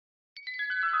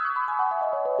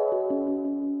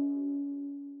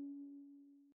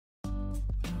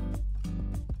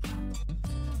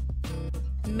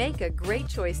Make a great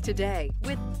choice today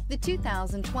with the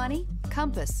 2020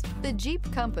 Compass. The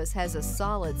Jeep Compass has a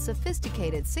solid,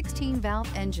 sophisticated 16-valve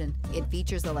engine. It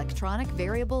features electronic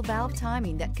variable valve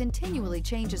timing that continually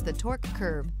changes the torque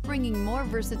curve, bringing more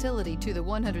versatility to the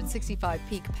 165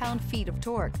 peak pound-feet of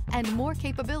torque and more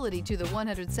capability to the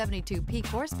 172 peak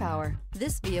horsepower.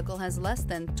 This vehicle has less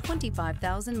than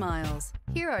 25,000 miles.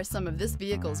 Here are some of this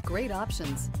vehicle's great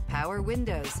options: power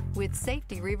windows with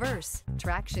safety reverse,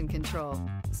 traction control,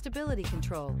 stability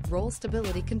control, roll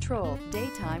stability control,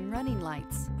 daytime running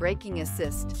lights, braking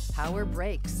assist, power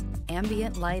brakes,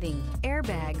 ambient lighting,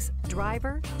 airbags,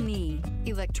 driver, knee,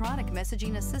 electronic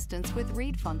messaging assistance with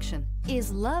read function.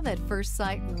 Is love at first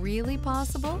sight really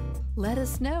possible? Let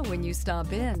us know when you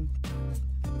stop in.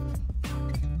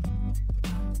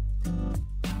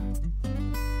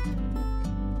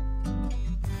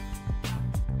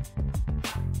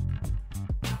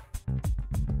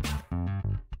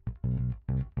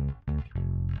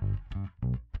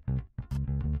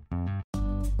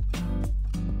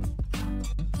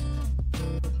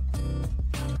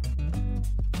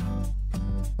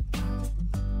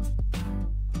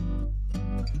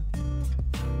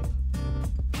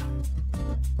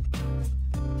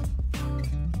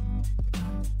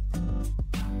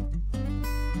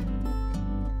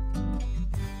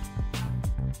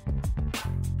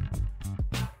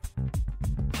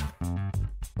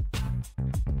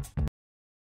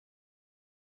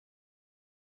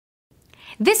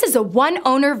 This is a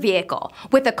one-owner vehicle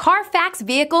with a Carfax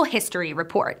Vehicle History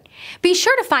Report. Be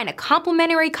sure to find a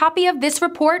complimentary copy of this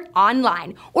report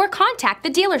online or contact the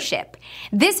dealership.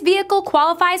 This vehicle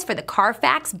qualifies for the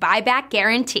Carfax Buyback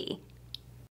Guarantee.